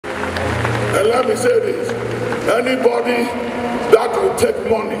let me say this. Anybody that will take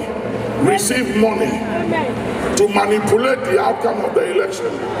money, receive money to manipulate the outcome of the election,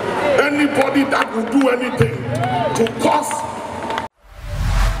 anybody that will do anything to cause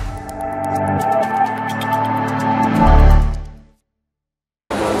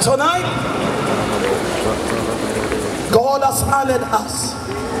tonight, God has honored us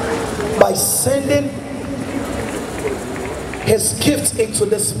by sending his gift into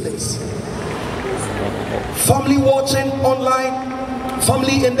this place. Family watching online,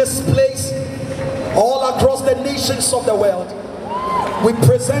 family in this place, all across the nations of the world, we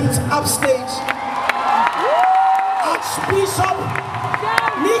present upstage Archbishop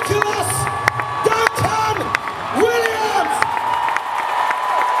Nicholas Duncan Williams.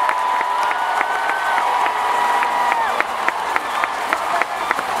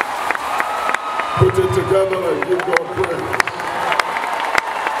 Put it together and give God praise.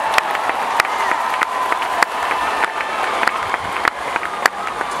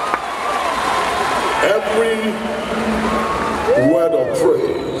 Every word of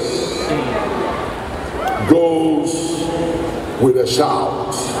praise goes with a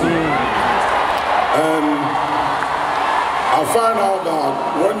shout. And I find out that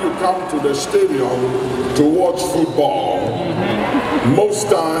when you come to the stadium to watch football, most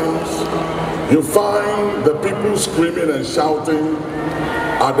times you find the people screaming and shouting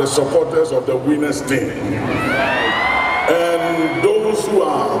are the supporters of the winner's team. And those who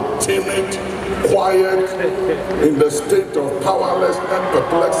are timid, quiet, in the state of powerlessness,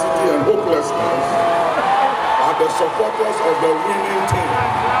 perplexity, and hopelessness are the supporters of the winning team,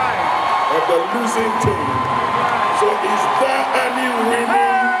 of the losing team. So is there any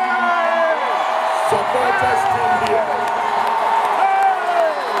winning supporters team here?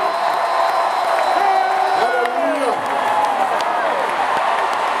 Hallelujah.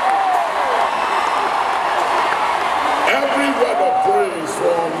 Every word of praise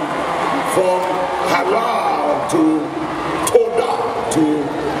from Halal to Toda to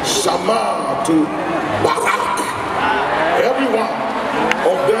Shama to Barak, every one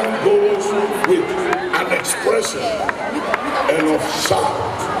of them goes with an expression and of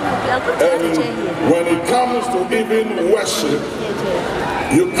shout. And when it comes to even worship,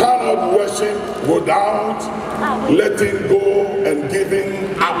 you cannot worship without letting go and giving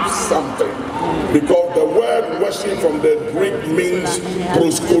up something. Because the word worship from the Greek means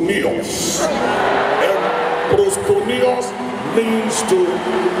proskonios. And proskonios means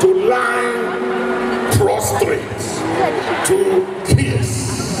to lie prostrate, to kiss,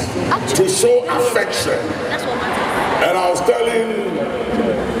 to show affection. And I was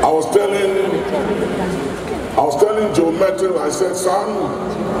telling Joe Mettle, I said,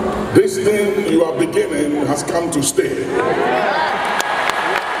 son, this thing you are beginning has come to stay.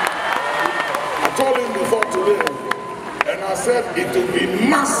 I told him before today, and I said it will be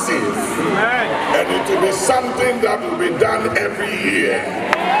massive, and it will be something that will be done every year.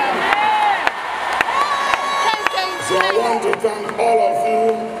 So I want to thank all of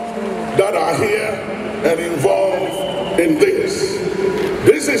you that are here and involved in this.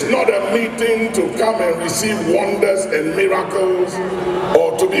 This is not a meeting to come and receive wonders and miracles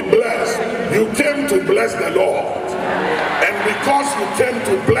or to be blessed. You came to bless the Lord. And because you came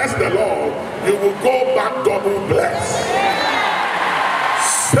to bless the Lord, you will go back double blessed.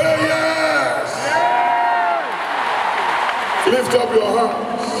 Say yes. Lift up your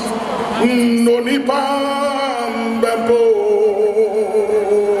hands. Nonipam bembo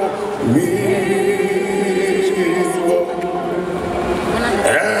mi.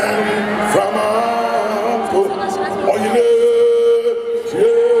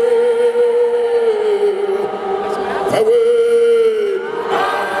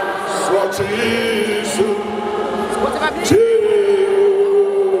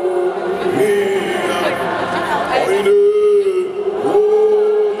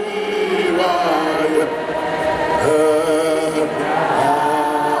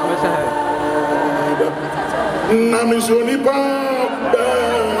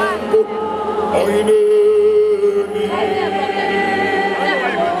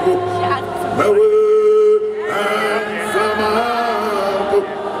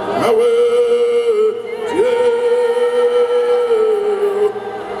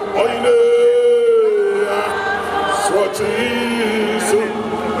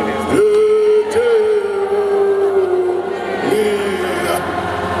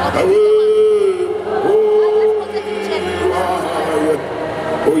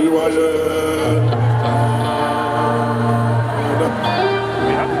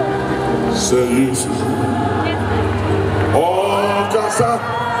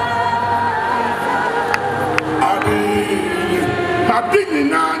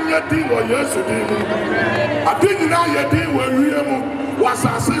 Adinina yedi wo Yesu dimu. Adinina yedi wo wiemu.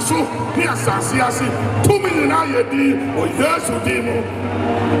 Wasase so ni asase ase. Tuminina yedi wo Yesu dimu.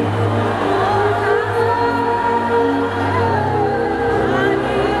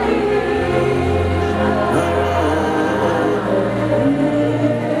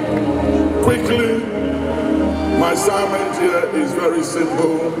 Quickly, my sermon here is very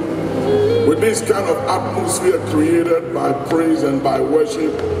simple. With this kind of atmosphere created by praise and by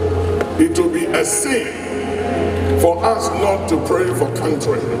worship, it will be a sin for us not to pray for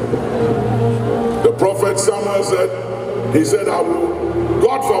country. The prophet Samuel said, he said,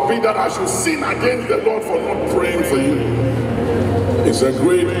 God forbid that I should sin against the Lord for not praying for you. It's a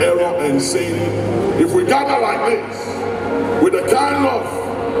great error and sin if we gather like this with the kind of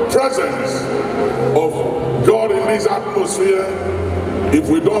presence of God in this atmosphere, if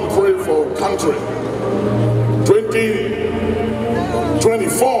we don't pray for country.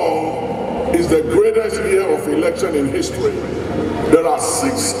 2024 is the greatest year of election in history. There are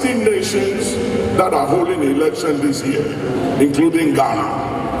 60 nations that are holding election this year, including Ghana.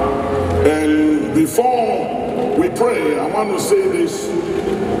 And before we pray, I want to say this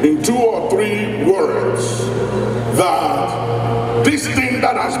in 2 or 3 words, that this thing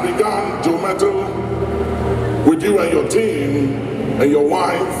that has begun, Mettle, with you and your team and your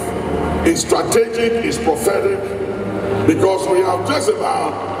wife, is strategic, is prophetic, because we have just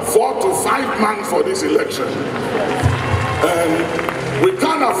about 4 to 5 months for this election. And we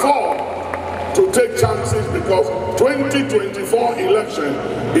can't afford to take chances, because 2024 election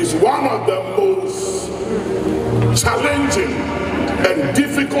is one of the most challenging and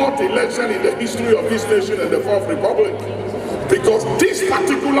difficult election in the history of this nation and the Fourth Republic. Because this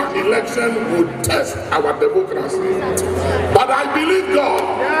particular election would test our democracy. But I believe God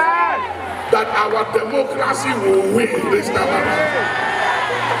that our democracy will win this time.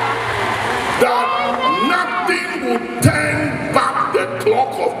 That nothing will turn back the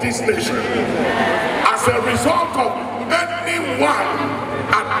clock of this nation as a result of anyone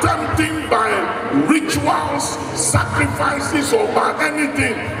attempting by rituals, sacrifices, or by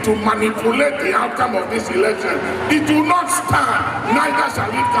anything to manipulate the outcome of this election. It will not stand, neither shall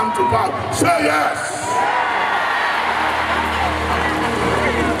it come to pass. Say yes.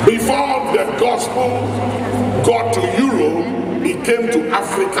 Before the gospel got to Europe, it came to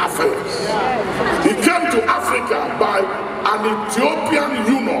Africa first. It came to Africa by an Ethiopian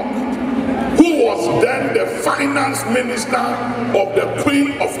eunuch, who was then the finance minister of the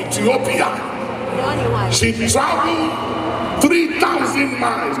Queen of Ethiopia. She traveled 3,000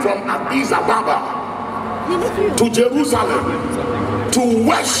 miles from Addis Ababa to Jerusalem to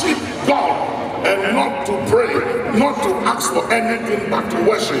worship God and not to pray, not to ask for anything but to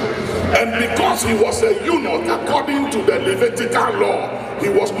worship. And because he was a eunuch, according to the Levitical law, he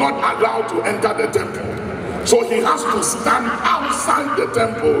was not allowed to enter the temple. So he has to stand outside the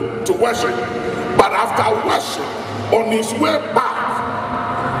temple to worship. But after worship, on his way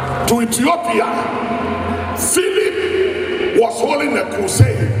back to Ethiopia, Philip was holding a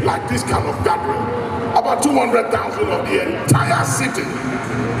crusade like this kind of gathering. About 200,000 of the entire city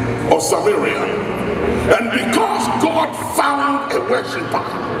of Samaria. And because God found a worshiper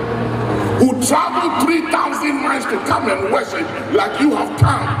who traveled 3,000 miles to come and worship, like you have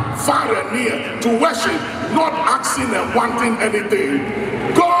come far and near to worship, not asking and wanting anything,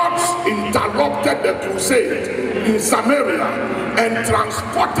 God interrupted the crusade in Samaria and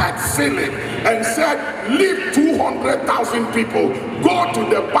transported Philip and said, leave 200,000 people, go to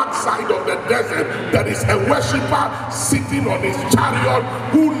the backside of the desert. There is a worshiper sitting on his chariot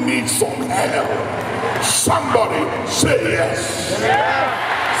who needs some help. Somebody say yes.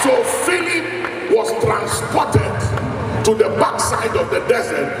 So Philip was transported to the backside of the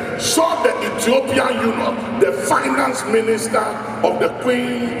desert, saw the Ethiopian eunuch, the finance minister of the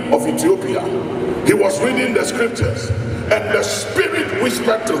Queen of Ethiopia. He was reading the scriptures, and the Spirit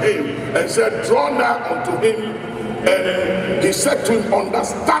whispered to him and said, draw near unto him. And he said to him,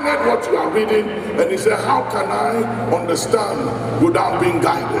 understand what you are reading? And he said, how can I understand without being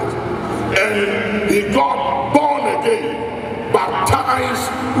guided? And he got born again, baptized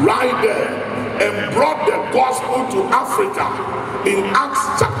right there, and brought the gospel to Africa in Acts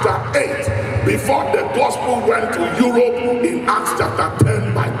chapter 8, before the gospel went to Europe in Acts chapter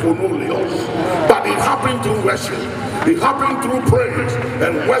 10 by Cornelius. But it happened through worship. It happened through praise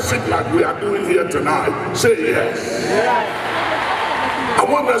and worship, like we are doing here tonight. Say yes. I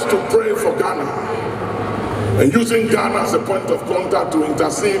want us to pray for Ghana, and using Ghana as a point of contact to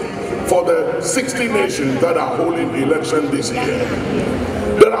intercede for the 60 nations that are holding election this year.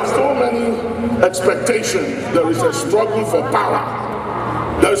 There are so many expectation. There is a struggle for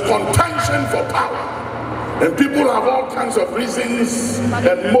power. There is contention for power. And people have all kinds of reasons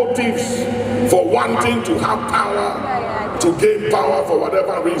and motives for wanting to have power, to gain power for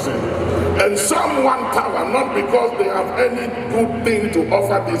whatever reason. And some want power not because they have any good thing to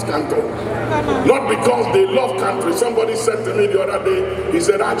offer this country, not because they love country. Somebody said to me the other day, he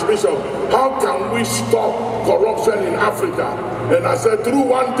said, Archbishop, how can we stop corruption in Africa? And I said, through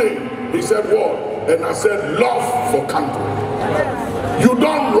one thing. He said, what? And I said, love for country. You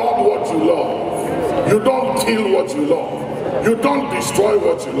don't rob what you love. You don't kill what you love. You don't destroy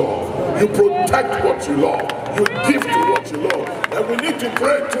what you love. You protect what you love. You give to what you love. And we need to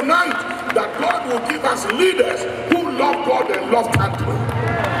pray tonight that God will give us leaders who love God and love country.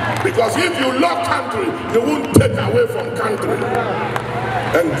 Because if you love country, you won't take away from country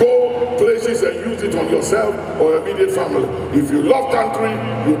and go places and use it on yourself or immediate family. If you love country,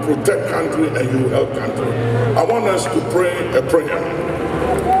 you protect country and you help country. I want us to pray a prayer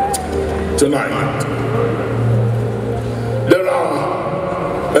tonight. There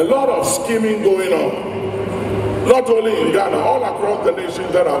are a lot of scheming going on, not only in Ghana, all across the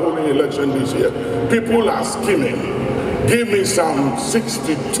nations that are holding election this year. People are scheming. Give me Psalm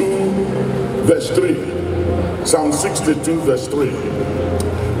 62 verse 3. Psalm 62 verse 3.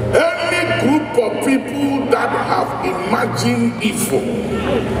 Any group of people that have imagined evil,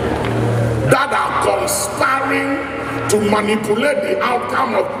 that are conspiring to manipulate the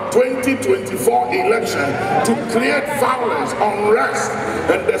outcome of 2024 election, to create violence, unrest,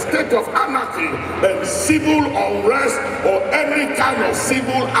 and the state of anarchy and civil unrest or any kind of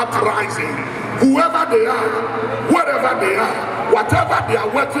civil uprising. Whoever they are, wherever they are, whatever they are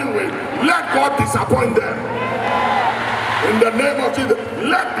working with, let God disappoint them. In the name of Jesus,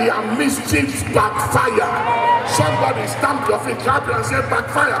 let their mischiefs backfire. Somebody stamp your feet, clap and say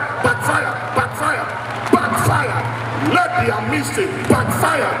backfire, backfire, backfire, backfire. Let their mischief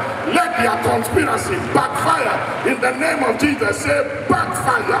backfire. Let their conspiracy backfire. In the name of Jesus, say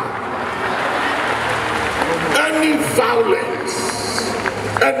backfire. Any violence,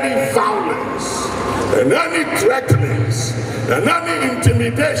 and any threatenings, and any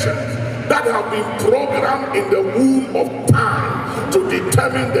intimidations that have been programmed in the womb of time to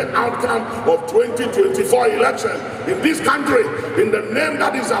determine the outcome of 2024 election in this country, in the name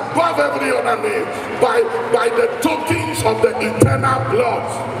that is above every other name, by the tokens of the eternal blood,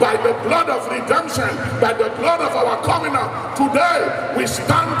 by the blood of redemption, by the blood of our covenant. Today we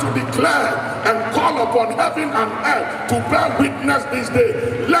stand to declare and call upon heaven and earth to bear witness this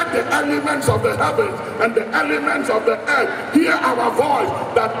day. Let the elements of the heavens and the elements of the earth hear our voice,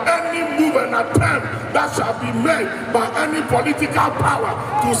 that any move and attempt that shall be made by any political power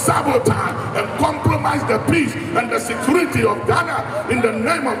to sabotage and compromise the peace and the security of Ghana, in the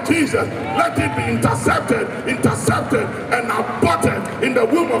name of Jesus, let it be intercepted and aborted in the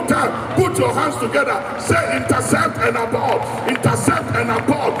womb of time. Put your hands together, say intercept and abort, intercept and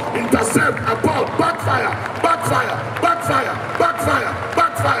abort, intercept, abort, backfire, backfire, backfire, backfire,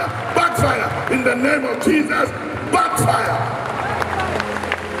 backfire, backfire, in the name of Jesus, backfire.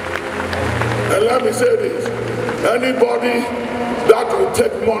 And let me say this, anybody that will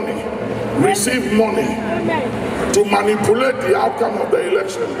take money, receive money to manipulate the outcome of the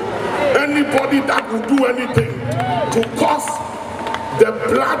election, anybody that will do anything to cause the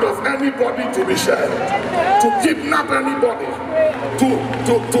blood of anybody to be shed, to kidnap anybody, to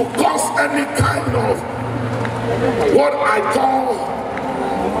cause any kind of what I call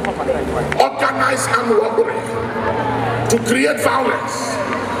organized armed robbery, to create violence,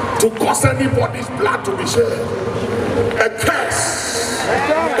 to cause anybody's blood to be shed. A curse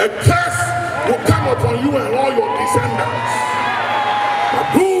will come upon you and all your descendants.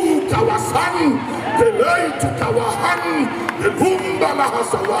 Abu Kawasan, Delay to Kawahan, Elumbala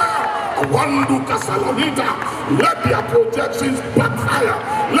Hasawa, Awandu Kasalamita. Let their projections backfire.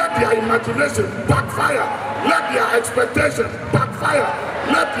 Let their imagination backfire. Let their expectations backfire.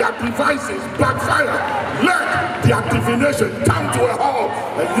 Let their devices backfire. Let their divination come to a halt.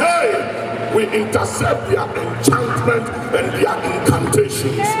 And yea, we intercept their enchantment and their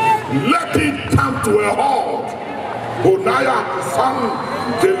incantations. Let it come to a halt. Bonaya Kufan,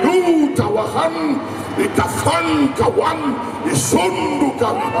 Gelu Tawahan, Ikafan Kawan, Isundu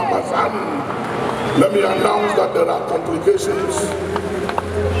Kawihamazan. Let me announce that there are complications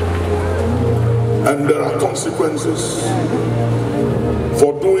and there are consequences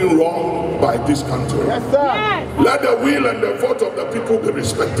for doing wrong by this country. Yes, sir. Let the will and the vote of the people be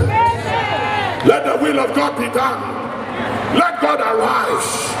respected. Yes, let the will of God be done. Let God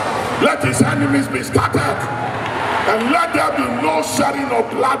arise. Let his enemies be scattered. And let there be no shedding of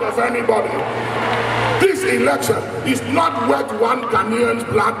blood of anybody. This election is not worth one Ghanaian's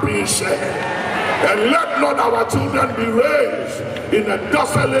blood being shed. And let not our children be raised in a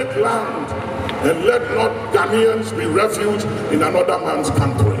desolate land. And let not Ghanaians be refuge in another man's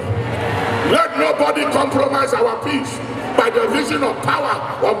country. Let nobody compromise our peace by the reason of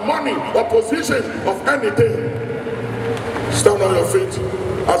power, or money, or position, of anything. Stand on your feet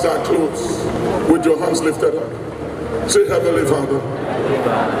as I close with your hands lifted up. Say, Heavenly Father,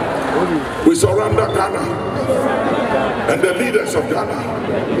 we surrender Ghana and the leaders of Ghana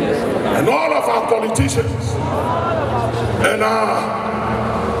and all of our politicians and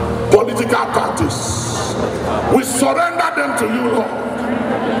our political parties. We surrender them to you, Lord.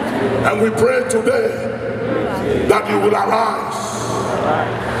 And we pray today that you will arise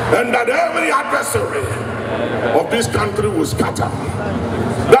and that every adversary of this country will scatter.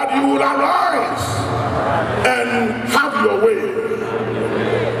 That you will arise and have your way.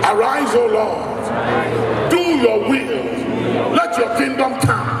 Arise, O Lord. Do your will. Let your kingdom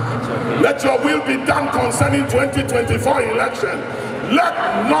come. Let your will be done concerning 2024 election. Let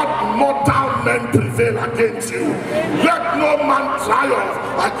not mortal men prevail against you. Let no man triumph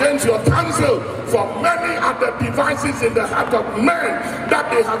against your counsel. For many are the devices in the heart of men that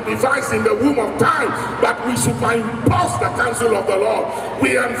they have devised in the womb of time. But we superimpose the counsel of the Lord.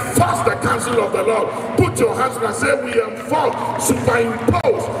 We enforce the counsel of the Lord. Put your hands and say, we enforce,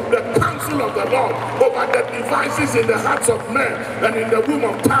 superimpose the counsel of the Lord over the devices in the hearts of men and in the womb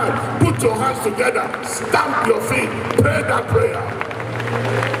of time. Put your hands together. Stamp your feet. Pray that prayer.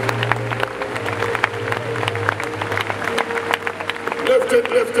 Lift it,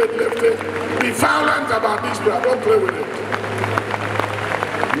 lift it, lift it. Be violent about this prayer. Don't play with it.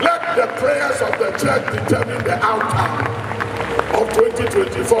 Let the prayers of the church determine the outcome of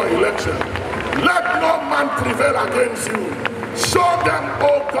 2024 election. Let no man prevail against you. Show them,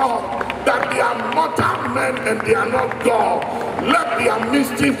 oh God, that they are mortal men and they are not God. Let their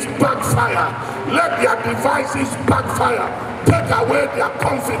mischiefs backfire. Let their devices backfire. Take away their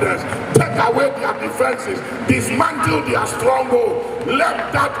confidence. Take away their defenses. Dismantle their stronghold.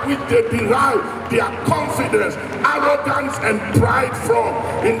 Let that which they derive their confidence, arrogance, and pride from,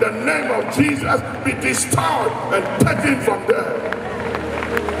 in the name of Jesus, be destroyed and taken from them.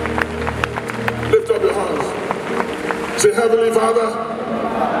 Lift up your hands. Say, Heavenly Father,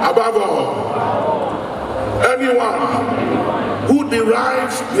 above all, anyone who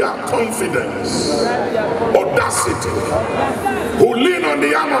derives their confidence, audacity, who lean on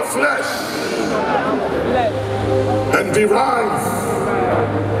the arm of flesh and derive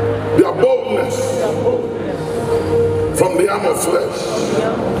their boldness from the arm of flesh,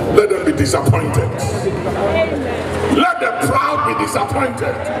 let them be disappointed. Let the proud be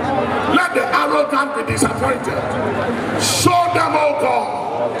disappointed. Let the arrogant be disappointed. Show them, oh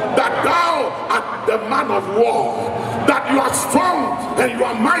God, that thou art the man of war, that you are strong and you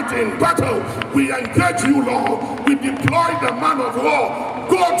are mighty in battle. We engage you, Lord. We deploy the man of war.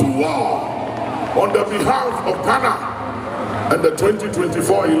 Go to war on the behalf of Ghana and the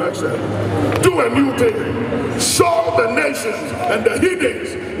 2024 election. Do a new thing. Show the nations and the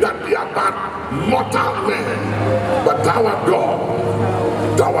heathens that they are but mortal men. But thou art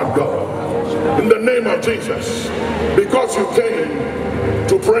God. Thou art God. In the name of Jesus. Because you came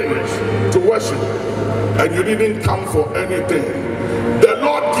to praise, to worship, and you didn't come for anything. The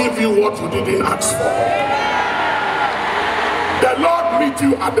Lord give you what you didn't ask for. The Lord meet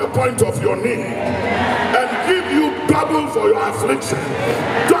you at the point of your need and give you double for your affliction,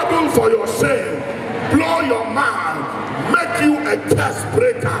 double for your shame, blow your mind, make you a curse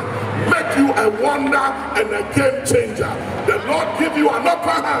breaker, make you a wonder and a game changer. The Lord give you an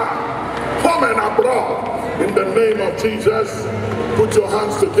upper hand, home and abroad. In the name of Jesus, put your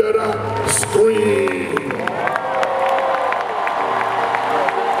hands together, scream.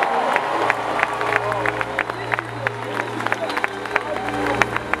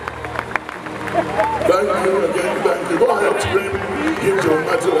 Thank you again, thank you. Go ahead, scream, give your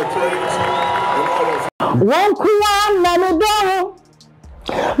Mettle a praise, and all of you. One kuan nanodo,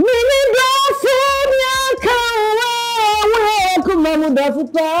 mini dofu nyakawa, kumamu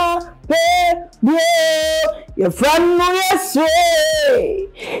dafuta, pe bro. Your friend Yesu,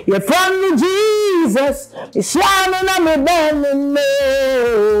 your friend Jesus, ishana na me ben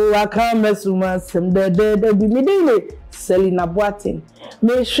no. I can't mess with myself. The be me daily. Selina Boatin.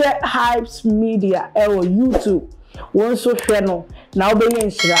 Me share Hypes Media or YouTube. One so channel. Now be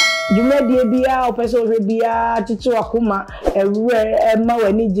inshira. You may be bia or person bia chichu akuma ma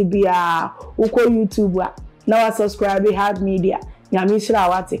weni jibia uko YouTube. Now subscribe Hypes Media. Nyami shira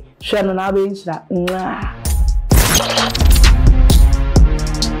wate. Share no na be inshira.